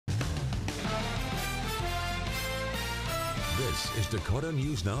This is Dakota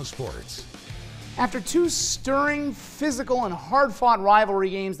News Now Sports. After two stirring, physical, and hard-fought rivalry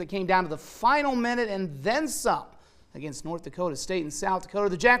games that came down to the final minute and then some against North Dakota State and South Dakota,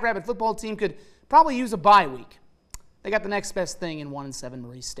 the Jackrabbit football team could probably use a bye week. They got the next best thing in 1-7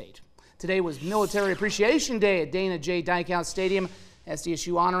 Marie State. Today was Military Appreciation Day at Dana J. Dykehouse Stadium.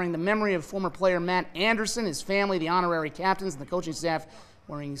 SDSU honoring the memory of former player Matt Anderson, his family, the honorary captains, and the coaching staff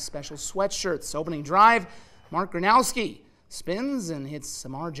wearing special sweatshirts. Opening drive, Mark Gronowski spins and hits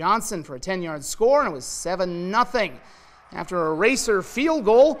Samar Johnson for a 10-yard score, and it was 7-0. After a racer field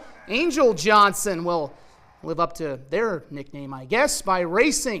goal, Angel Johnson will live up to their nickname, I guess, by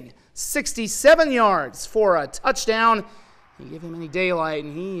racing 67 yards for a touchdown. You give him any daylight,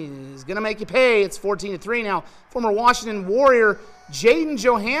 and he is going to make you pay. It's 14-3 now. Former Washington Warrior Jaden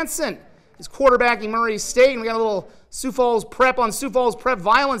Johansson is quarterbacking Murray State, and we got a little Sioux Falls prep on Sioux Falls prep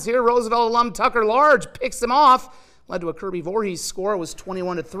violence here. Roosevelt alum Tucker Large picks him off. Led to a Kirby Voorhees score. It was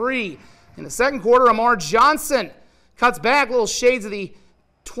 21-3. In the second quarter, Amar Johnson cuts back. Little shades of the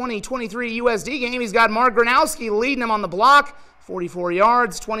 2023 USD game. He's got Mark Gronowski leading him on the block. 44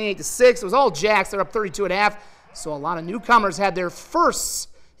 yards, 28-6. It was all Jacks. They're up 32 at half. So a lot of newcomers had their firsts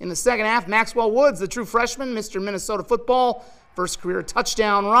in the second half. Maxwell Woods, the true freshman, Mr. Minnesota football, first career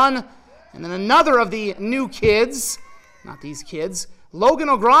touchdown run. And then another of the new kids, not these kids, Logan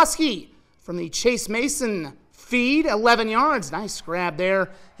Ogroski from the Chase Mason feed, 11 yards. Nice grab there.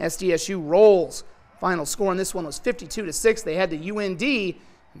 SDSU rolls. Final score on this one was 52-6. They head to UND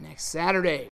next Saturday.